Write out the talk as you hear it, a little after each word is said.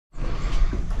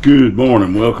Good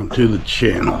morning, welcome to the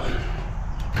channel.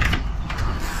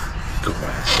 Go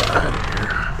outside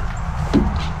here.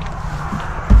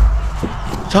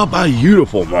 It's a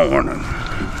beautiful morning.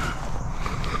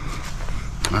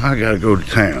 I gotta go to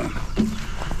town.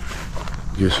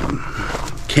 Get some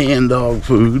canned dog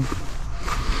food.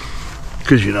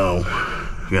 Cause you know,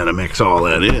 you gotta mix all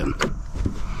that in.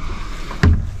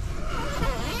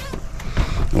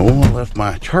 Oh, I left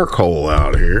my charcoal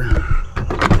out here.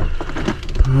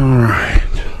 All right.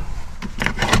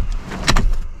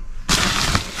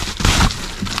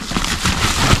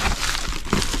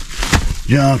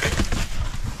 Junk.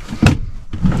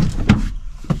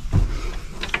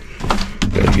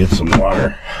 Gotta get some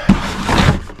water.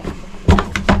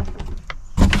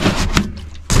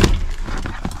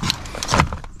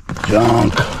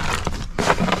 Junk.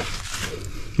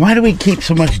 Why do we keep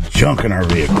so much junk in our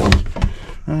vehicles?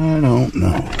 I don't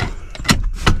know.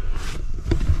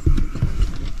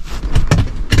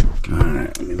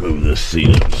 Alright, let me move this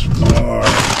seat up some more.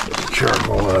 Get the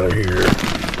charcoal out of here.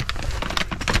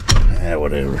 Yeah,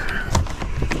 whatever.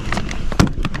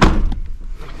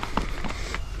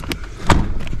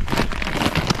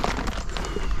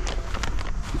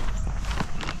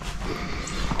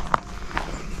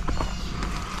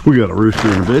 We got a rooster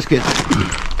and a biscuit.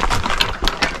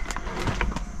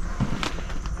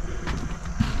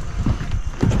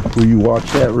 Will you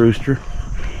watch that, rooster?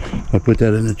 I put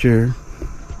that in the chair.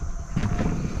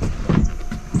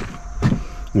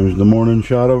 There's the morning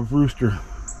shot of rooster.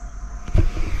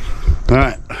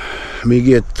 Alright, let me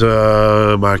get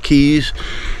my keys,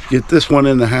 get this one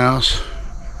in the house,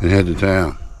 and head to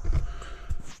town.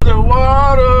 The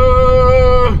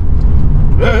water,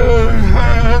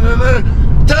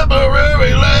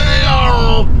 temporary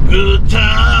layoff, good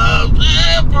times,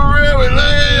 temporary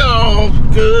layoff,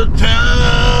 good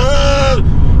times,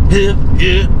 if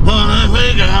you wanna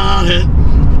we got it,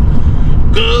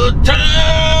 good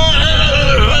times.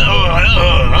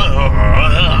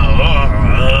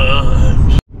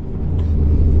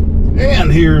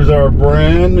 And here's our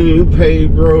brand new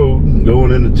paved road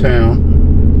going into town.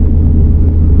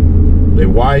 They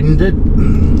widened it,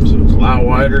 so it's a lot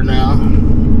wider now.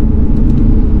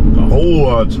 A whole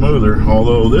lot smoother,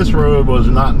 although this road was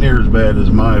not near as bad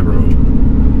as my road.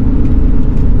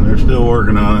 And they're still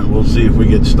working on it. We'll see if we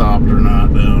get stopped or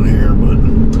not down here. But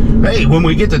hey, when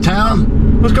we get to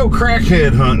town, let's go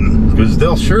crackhead hunting, because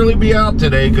they'll surely be out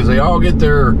today because they all get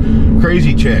their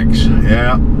crazy checks.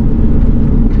 Yeah.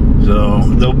 So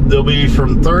they'll be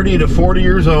from 30 to 40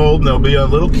 years old, and they'll be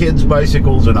on little kids'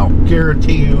 bicycles, and I'll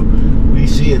guarantee you we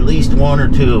see at least one or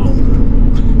two of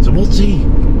them. So we'll see.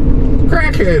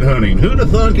 Crackhead hunting. Who'd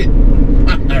have thunk it?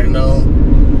 I know.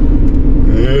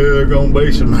 Yeah, they're gonna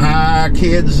be some high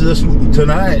kids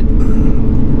tonight.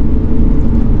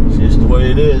 It's just the way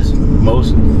it is.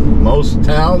 Most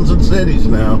towns and cities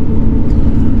now.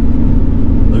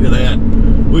 Look at that.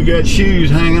 We got shoes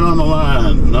hanging on the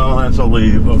line. No, that's a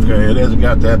leaf. Okay, it hasn't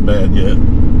got that bad yet.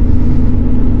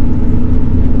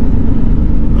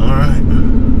 Alright.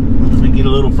 Let me get a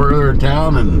little further in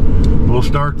town and we'll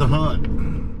start the hunt.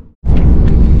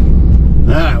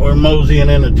 Alright, we're moseying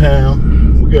into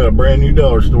town. We got a brand new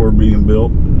dollar store being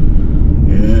built.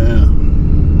 Yeah.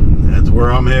 That's where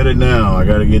I'm headed now. I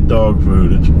gotta get dog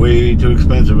food. It's way too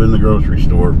expensive in the grocery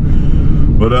store.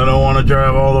 But I don't want to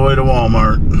drive all the way to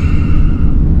Walmart.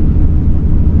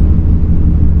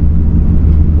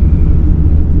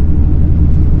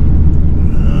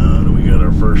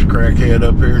 First crackhead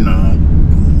up here? No.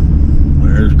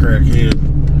 There's crackhead.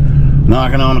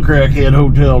 Knocking on the crackhead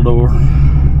hotel door.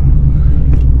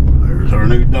 There's our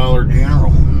new Dollar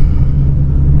General.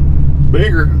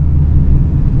 Bigger.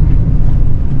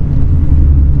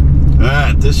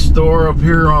 Alright, this store up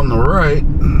here on the right,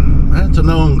 that's a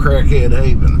known crackhead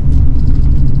haven.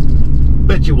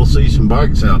 Bet you will see some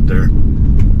bikes out there.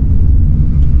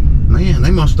 Man,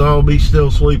 they must all be still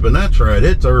sleeping. That's right,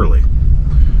 it's early.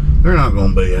 They're not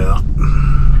going to be out.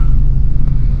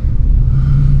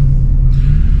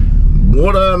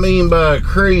 What I mean by a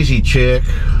crazy chick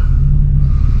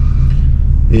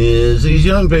is these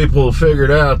young people have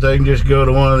figured out they can just go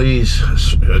to one of these,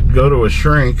 go to a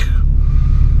shrink,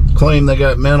 claim they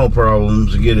got mental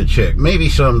problems and get a check. Maybe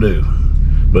some do,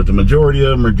 but the majority of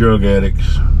them are drug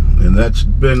addicts, and that's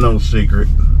been no secret.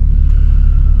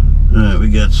 We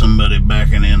got somebody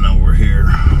backing in over here.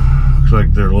 Looks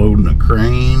like they're loading a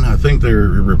crane. I think they're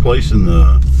replacing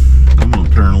the... I'm going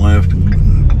to turn left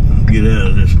and get out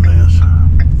of this mess.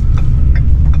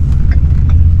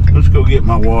 Let's go get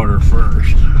my water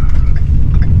first.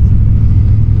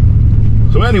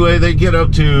 So anyway, they get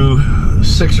up to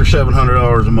 $600 or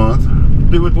 $700 a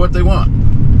month. Do with what they want.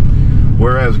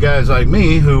 Whereas guys like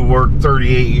me who worked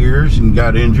 38 years and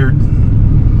got injured,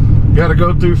 got to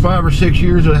go through 5 or 6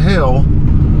 years of hell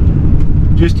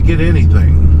just to get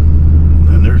anything.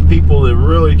 And there's people that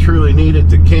really truly need it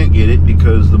that can't get it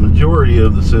because the majority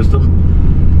of the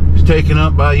system is taken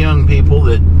up by young people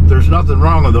that there's nothing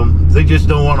wrong with them. They just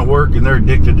don't want to work and they're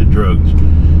addicted to drugs.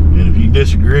 And if you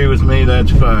disagree with me,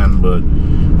 that's fine. But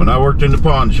when I worked in the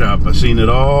pawn shop, I seen it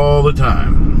all the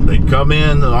time. They'd come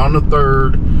in on the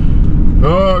 3rd.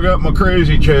 Oh, I got my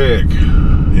crazy check.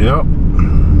 Yep.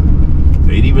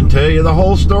 They'd even tell you the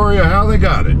whole story of how they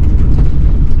got it.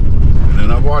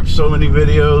 And I've watched so many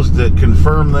videos that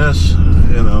confirm this.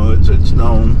 You know, it's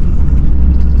known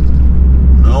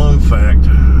fact.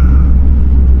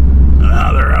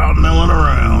 Now they're out milling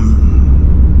around.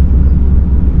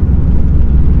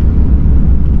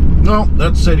 No,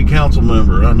 that's a city council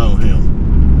member. I know him.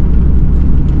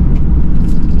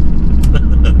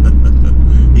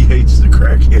 He hates the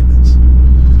crackheads.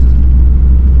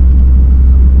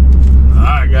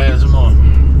 Alright guys, I'm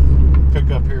gonna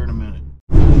pick up here in a minute.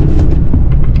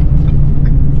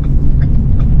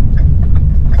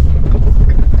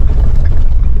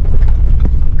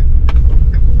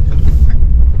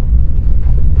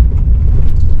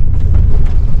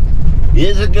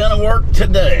 Is it gonna work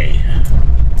today?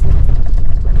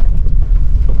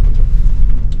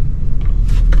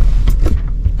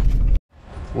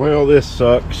 Well, this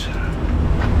sucks.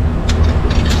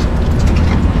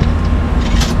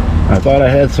 I thought I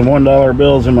had some $1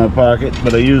 bills in my pocket,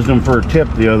 but I used them for a tip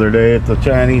the other day at the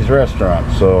Chinese restaurant,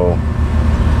 so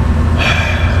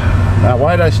now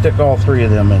why'd I stick all 3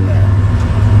 of them in there?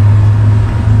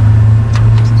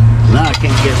 Now I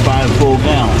can't get 5 full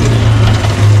gallons.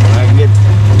 I can get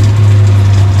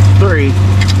 3.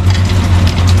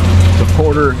 It's a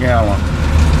quarter a gallon.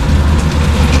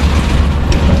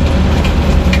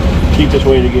 Cheapest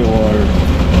way to get water.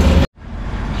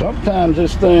 Sometimes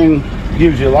this thing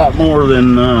gives you a lot more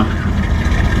than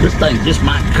this thing just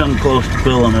might come close to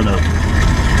filling it up.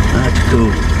 That's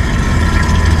cool.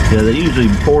 Yeah, they usually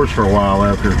pours for a while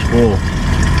after it's full.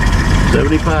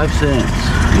 75 cents.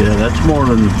 Yeah, that's more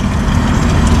than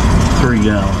 3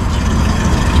 gallons.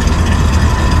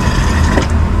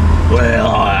 Well,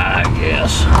 I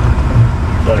guess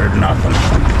better than nothing.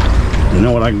 You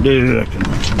know what I can do? I can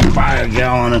buy a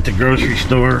gallon at the grocery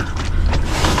store,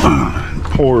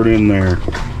 pour it in there.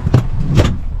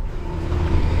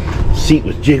 Seat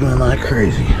was jiggling like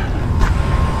crazy.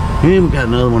 And we got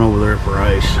another one over there for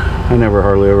ice. I never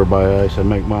hardly ever buy ice. I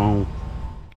make my own.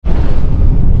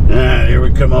 Ah, here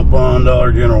we come up on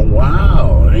Dollar General.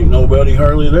 Wow, ain't nobody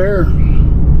hardly there.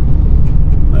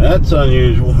 That's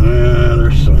unusual. Yeah,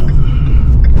 there's some.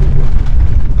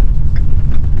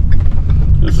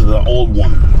 This is the old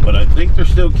one, but I think they're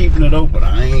still keeping it open.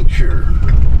 I ain't sure.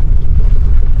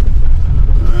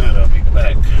 Alright, I'll be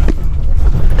back.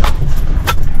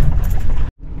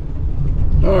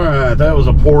 Alright, that was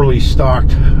a poorly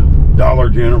stocked Dollar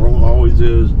General. Always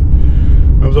is.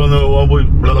 I was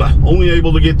only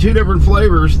able to get 2 different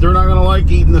flavors. They're not going to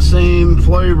like eating the same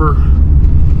flavor,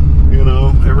 you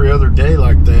know, every other day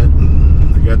like that.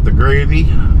 They got the gravy,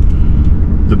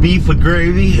 the beef with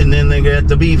gravy, and then they got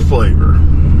the beef flavor.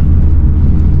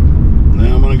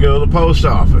 Now I'm going to go to the post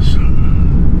office.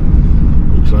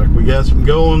 Looks like we got some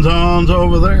goings-ons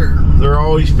over there. They're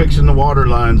always fixing the water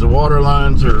lines. The water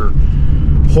lines are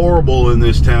horrible in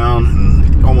this town,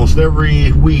 and almost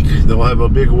every week they'll have a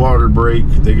big water break.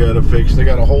 They got to fix. They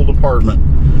got a whole department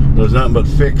does nothing but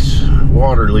fix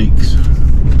water leaks.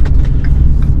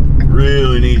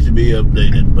 Really needs to be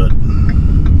updated, but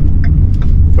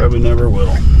probably never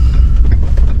will.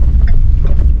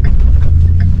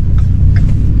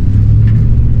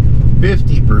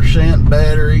 %,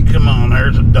 battery. Come on,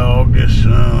 there's a dog.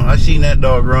 I seen that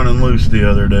dog running loose the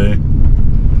other day.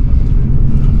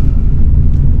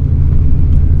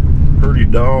 Pretty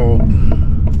dog.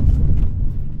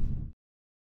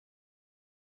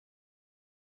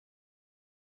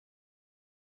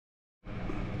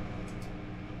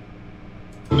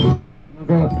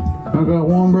 I got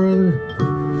one brother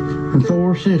and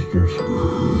 4 sisters.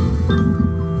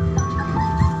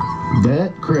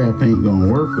 That crap ain't gonna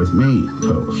work with me,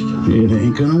 Toast. It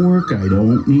ain't gonna work. I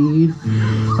don't need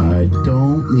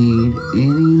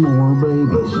any more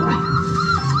babies.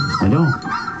 I don't.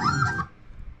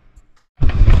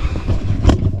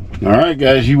 Alright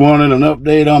guys, you wanted an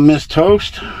update on Miss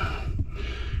Toast?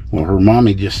 Well, her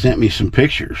mommy just sent me some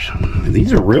pictures.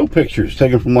 These are real pictures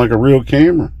taken from like a real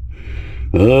camera.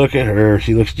 Look at her.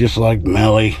 She looks just like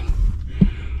Melly.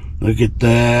 Look at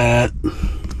that.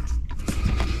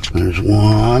 There's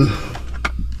one.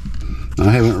 I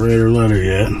haven't read her letter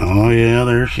yet. Oh yeah,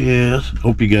 there she is.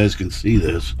 Hope you guys can see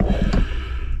this.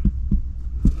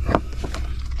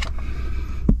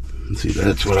 See,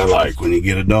 that's what I like when you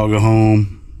get a dog a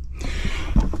home.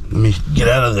 Let me get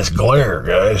out of this glare,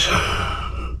 guys.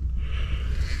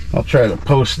 I'll try to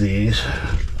post these.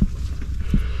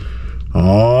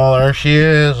 Oh, there she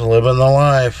is, living the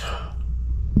life.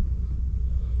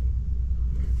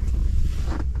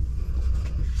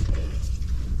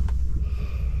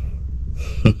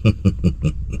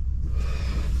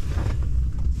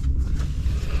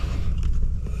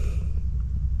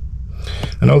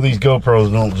 I know these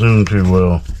GoPros don't zoom too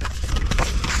well.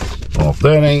 Well, if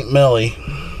that ain't Millie,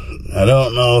 I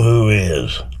don't know who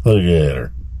is. Look at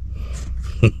her.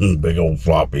 Big old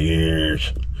floppy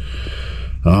ears.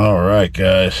 Alright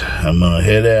guys, I'm gonna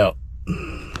head out.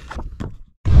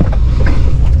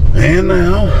 And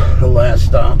now, the last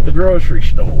stop, the grocery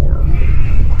store.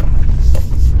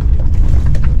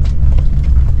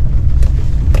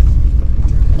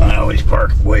 I always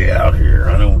park way out here.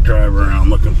 I don't drive around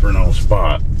looking for no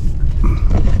spot.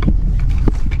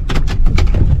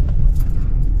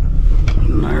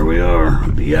 And there we are.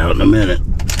 I'll be out in a minute.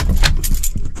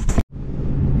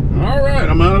 Alright,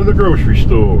 I'm out of the grocery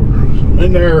store. I'm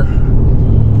in there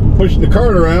pushing the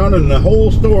cart around and the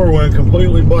whole store went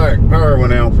completely black. Power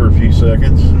went out for a few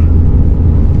seconds.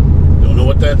 Don't know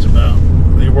what that's about.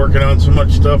 They're working on so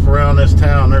much stuff around this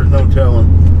town, there's no telling.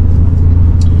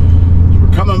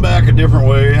 Coming back a different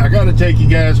way. I got to take you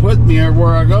guys with me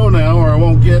everywhere I go now, or I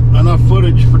won't get enough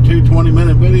footage for 2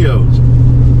 20-minute videos.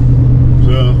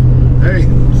 So, hey,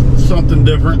 something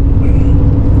different.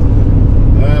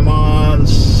 I'm on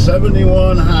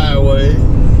 71 highway,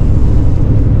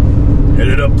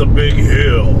 headed up the big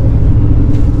hill.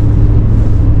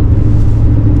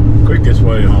 Quickest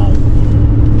way home.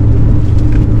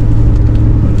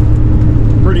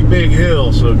 Pretty big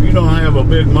hill, so if you don't have a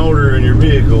big motor in your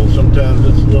vehicle, sometimes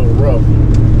it's a little rough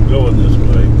going this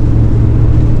way.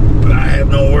 But I have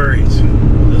no worries.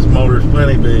 This motor's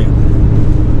plenty big.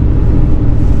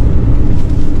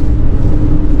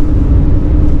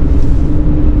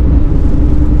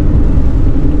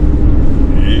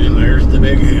 And there's the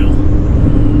big hill.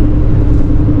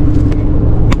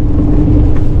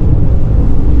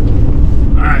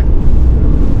 Alright.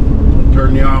 I'll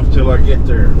turn you off till I get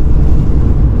there.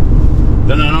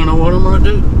 Then I don't know what I'm gonna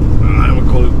do. I don't have a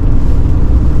clue.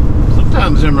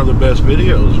 Sometimes them are the best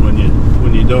videos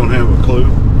when you don't have a clue.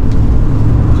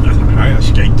 I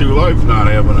skate through life not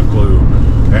having a clue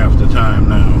half the time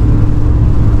now.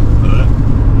 But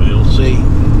we'll see.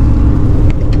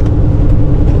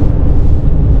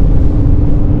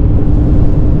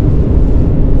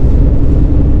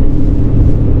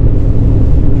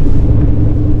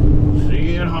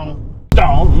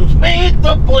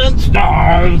 The Flint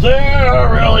Stars, they're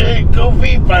a really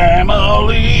goofy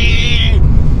family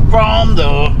from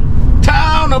the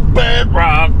town of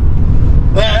Bedrock.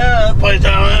 That place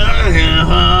down here.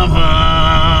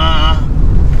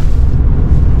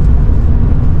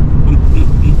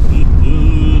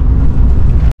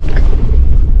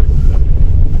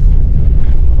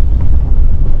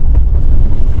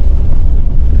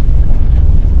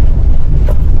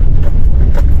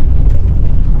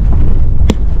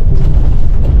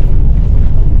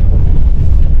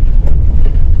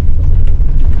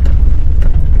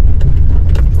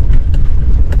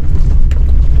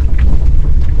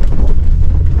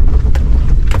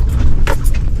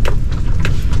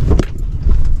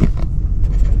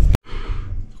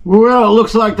 Well, it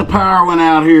looks like the power went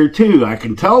out here too. I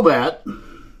can tell that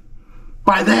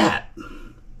by that.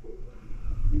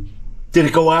 Did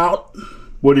it go out?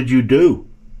 What did you do?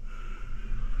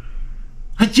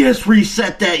 I just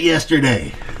reset that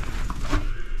yesterday.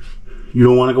 You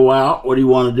don't want to go out? What do you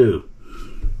want to do?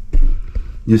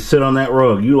 You sit on that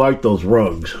rug. You like those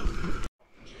rugs.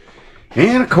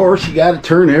 And of course, you got to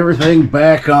turn everything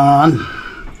back on.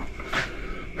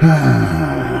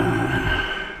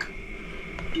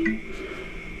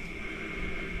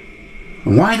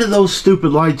 Why did those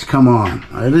stupid lights come on?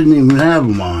 I didn't even have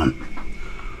them on.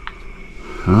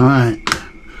 Alright.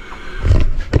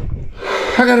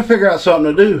 I gotta figure out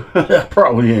something to do. I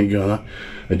probably ain't gonna.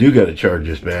 I do gotta charge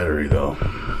this battery though.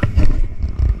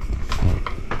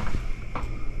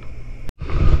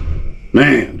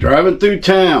 Man, driving through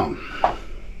town.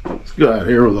 Let's go out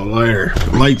here with a lighter.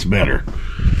 The light's better.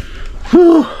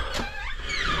 Whew.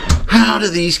 How do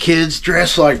these kids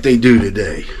dress like they do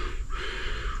today?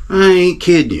 I ain't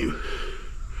kidding you.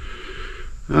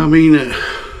 I mean,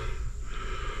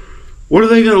 what are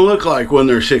they going to look like when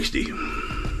they're 60?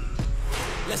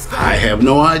 I have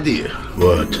no idea,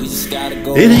 but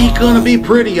it ain't gonna be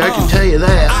pretty, I can tell you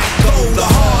that. I go the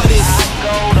hardest,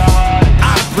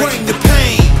 I bring the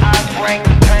pain,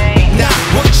 not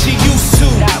what you used to,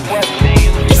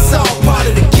 it's all part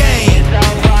of the game,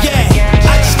 yeah,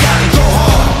 I just gotta go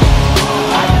hard,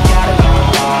 I just gotta go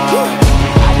hard,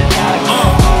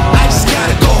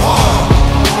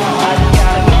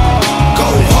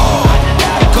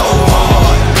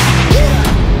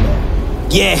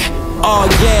 yeah, oh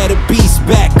yeah, the beast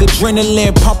back,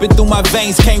 adrenaline pumping through my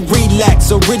veins, can't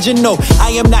relax, original,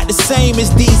 I am not the same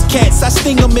as these cats, I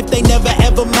sting them if they never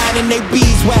ever mind and they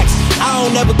beeswax, I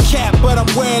don't ever cap, but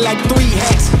I'm wearing like 3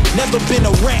 hats, never been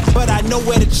a rat, but I know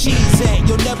where the cheese at,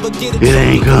 you'll never get a It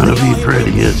ain't gonna be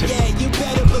pretty, is it? Yeah, you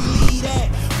better believe that.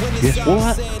 Guess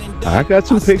what? I got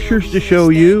some pictures to show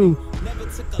you.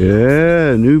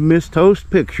 Yeah, new Miss Toast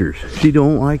pictures. She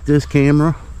don't like this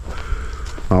camera.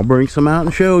 I'll bring some out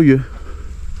and show you.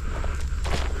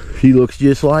 She looks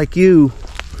just like you.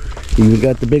 Even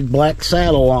got the big black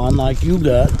saddle on like you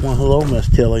got. Well, hello, Miss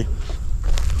Tilly.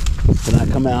 Can I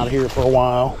come out here for a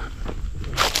while?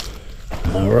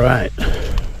 All right.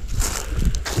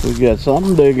 We got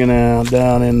something digging out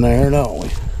down in there, don't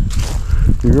we?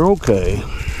 You're okay.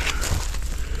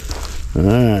 All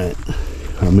right.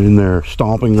 I'm in there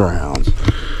stomping grounds.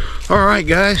 All right,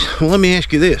 guys. Well, let me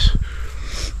ask you this.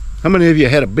 How many of you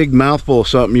had a big mouthful of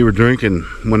something you were drinking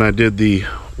when I did the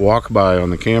walk by on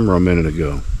the camera a minute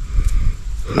ago?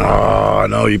 Oh, I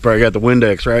know you probably got the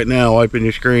Windex right now wiping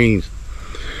your screens.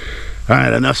 All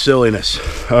right, enough silliness.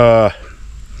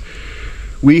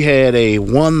 We had a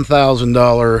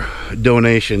 $1,000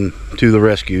 donation to the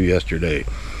rescue yesterday.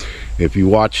 If you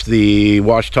watched the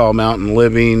Ouachita Mountain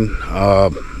Living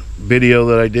video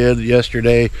that I did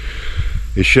yesterday,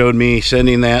 it showed me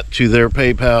sending that to their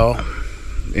PayPal.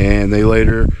 And they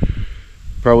later,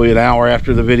 probably an hour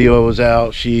after the video was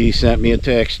out, she sent me a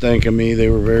text thanking me. They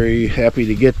were very happy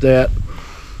to get that.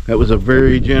 That was a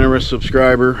very generous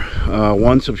subscriber,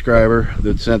 one subscriber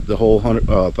that sent the whole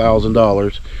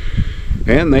 $1,000,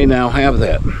 and they now have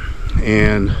that.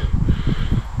 And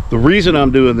the reason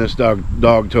I'm doing this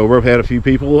Dogtober, I've had a few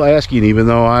people asking, even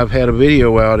though I've had a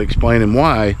video out explaining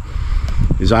why,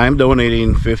 is I'm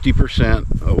donating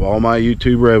 50% of all my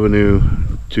YouTube revenue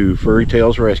to Furry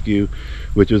Tales Rescue,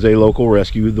 which is a local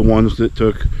rescue. The ones that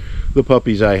took the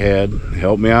puppies I had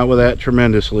helped me out with that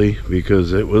tremendously,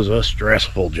 because it was a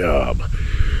stressful job.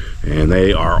 And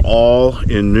they are all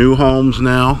in new homes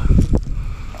now.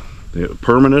 They're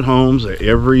permanent homes.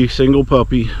 Every single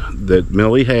puppy that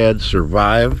Millie had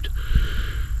survived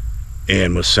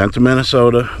and was sent to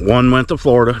Minnesota. One went to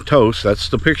Florida. Toast, that's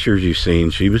the pictures you've seen.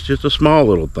 She was just a small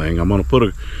little thing. I'm going to put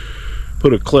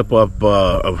a clip up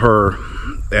of her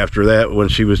after that, when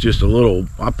she was just a little.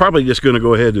 I'm probably just going to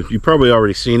go ahead, you've probably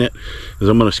already seen it, because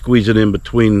I'm going to squeeze it in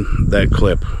between that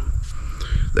clip.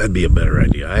 That'd be a better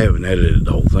idea. I haven't edited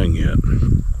the whole thing yet.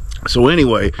 So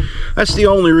anyway, that's the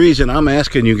only reason I'm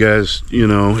asking you guys, you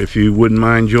know, if you wouldn't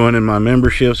mind joining my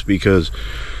memberships, because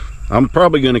I'm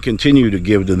probably going to continue to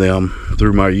give to them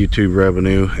through my YouTube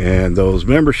revenue, and those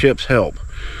memberships help.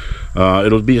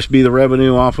 It'll just be the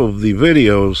revenue off of the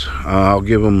videos. I'll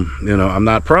give them, you know, I'm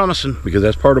not promising, because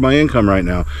that's part of my income right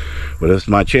now, but as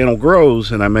my channel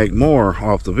grows and I make more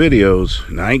off the videos,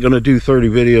 and I ain't gonna do 30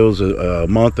 videos a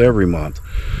month every month,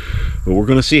 but we're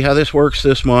gonna see how this works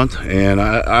this month. And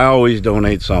I always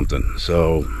donate something.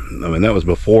 So I mean, that was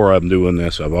before I'm doing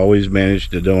this. I've always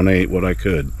managed to donate what I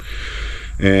could.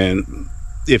 And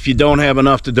if you don't have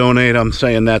enough to donate, I'm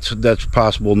saying that's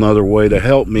possible another way to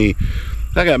help me.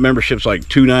 I got memberships like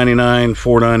 $2.99,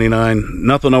 $4.99,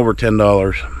 nothing over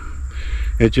 $10.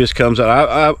 It just comes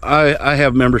out. I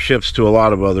have memberships to a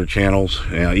lot of other channels,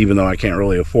 even though I can't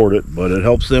really afford it, but it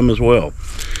helps them as well.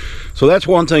 So that's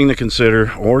one thing to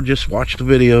consider. Or just watch the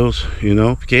videos. You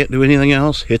know, if you can't do anything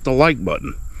else, hit the like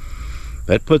button.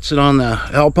 That puts it on the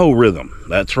Alpo rhythm.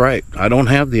 That's right. I don't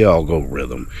have the algo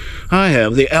rhythm. I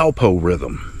have the Alpo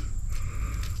rhythm.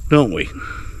 Don't we?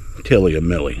 Tilly and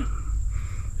Millie.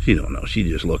 She don't know. She's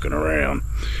just looking around.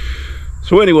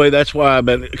 So anyway, that's why I've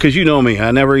been, because you know me,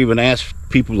 I never even ask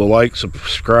people to like,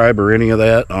 subscribe, or any of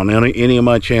that on any of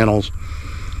my channels.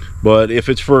 But if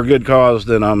it's for a good cause,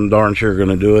 then I'm darn sure going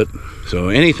to do it. So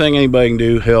anything anybody can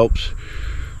do helps.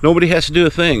 Nobody has to do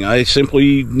a thing. I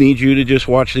simply need you to just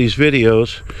watch these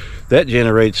videos. That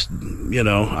generates, you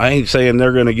know, I ain't saying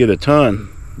they're going to get a ton,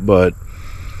 but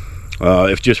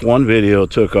if just one video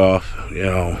took off, you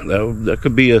know, that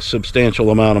could be a substantial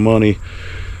amount of money,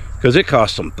 because it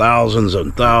costs them thousands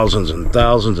and thousands and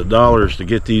thousands of dollars to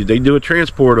get these. They do a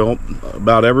transport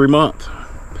about every month,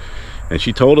 And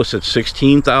she told us it's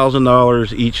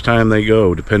 $16,000 each time they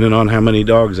go, depending on how many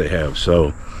dogs they have.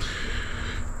 So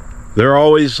they're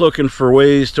always looking for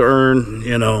ways to earn,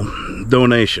 you know,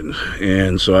 donations.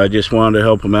 And so I just wanted to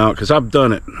help them out, because I've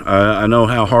done it. I know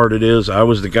how hard it is. I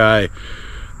was the guy.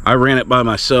 I ran it by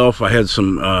myself. I had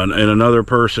some and another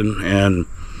person, and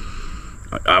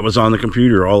I was on the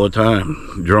computer all the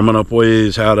time, drumming up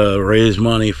ways how to raise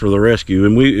money for the rescue,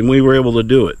 and we were able to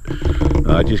do it.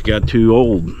 I just got too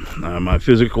old. My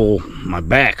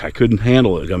back, I couldn't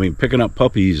handle it. I mean, picking up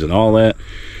puppies and all that,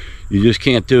 you just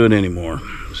can't do it anymore.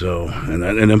 So, and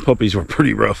them puppies were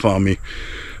pretty rough on me.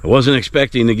 I wasn't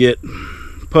expecting to get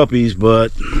puppies,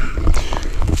 but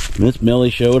Miss Millie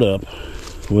showed up.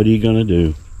 What are you gonna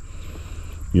do?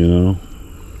 You know,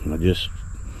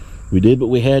 we did what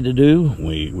we had to do.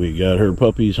 We got her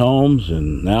puppies homes,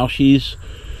 and now she's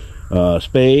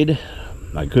spayed.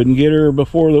 I couldn't get her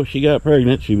before though she got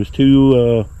pregnant. She was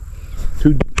too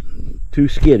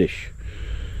skittish,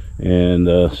 and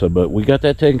but we got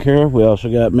that taken care of. We also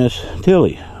got Miss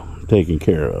Tilly taken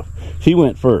care of. She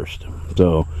went first,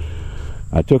 so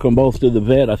I took them both to the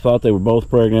vet. I thought they were both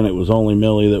pregnant. It was only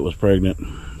Millie that was pregnant,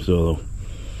 so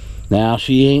now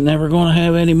she ain't never gonna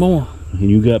have any more. And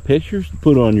you got pictures to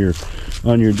put on your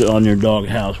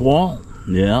doghouse wall.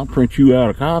 Yeah, I'll print you out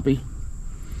a copy.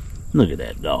 Look at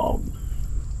that dog.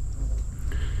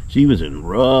 She was in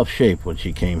rough shape when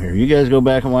she came here. You guys go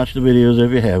back and watch the videos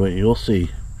if you haven't. You'll see.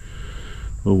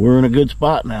 But we're in a good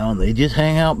spot now, and they just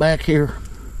hang out back here.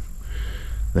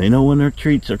 They know when their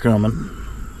treats are coming.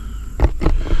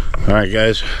 Alright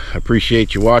guys, I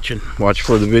appreciate you watching. Watch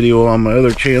for the video on my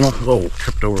other channel. Oh,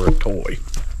 tripped over a toy.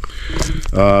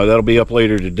 That'll be up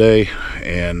later today,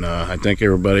 and I thank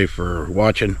everybody for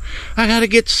watching. I gotta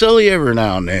get silly every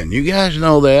now and then. You guys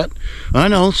know that. I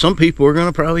know some people are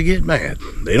gonna probably get mad.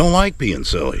 They don't like being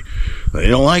silly. They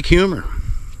don't like humor.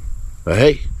 But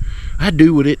hey, I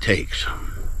do what it takes.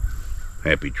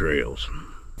 Happy trails.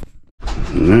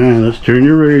 Alright, let's turn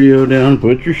your radio down,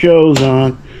 put your shows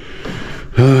on.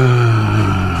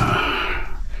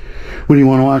 What do you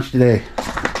want to watch today?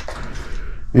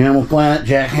 Animal Planet,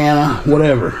 Jack Hanna,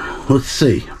 whatever. Let's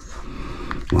see.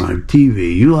 Live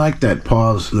TV. You like that.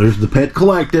 Paws. There's the Pet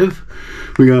Collective.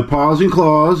 We got Paws and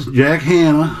Claws, Jack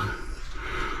Hanna,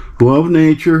 Love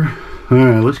Nature.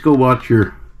 Alright, let's go watch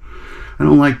your... I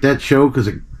don't like that show because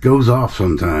it goes off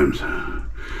sometimes.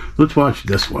 Let's watch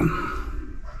this one.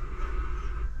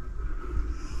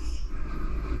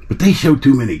 But they show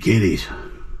too many kitties.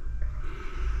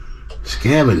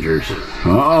 Scavengers.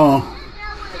 Uh-oh.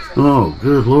 Oh,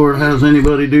 good Lord, how does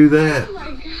anybody do that? Oh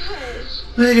my gosh.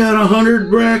 They got 100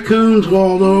 raccoons,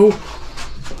 Waldo.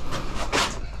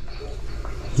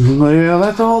 Yeah,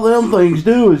 that's all them things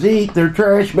do is eat. They're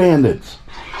trash bandits.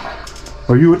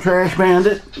 Are you a trash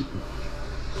bandit?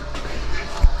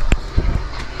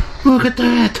 Look at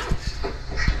that.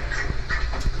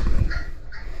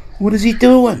 What is he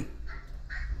doing?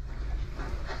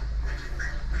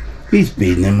 He's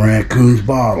feeding them raccoons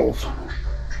bottles.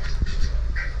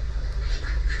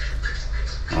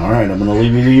 Alright, I'm going to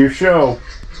leave you to your show.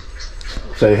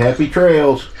 Say happy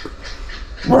trails.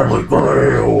 Happy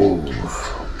trails.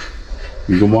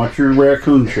 You can watch your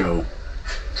raccoon show.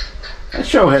 That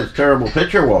show has a terrible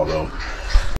picture, Waldo.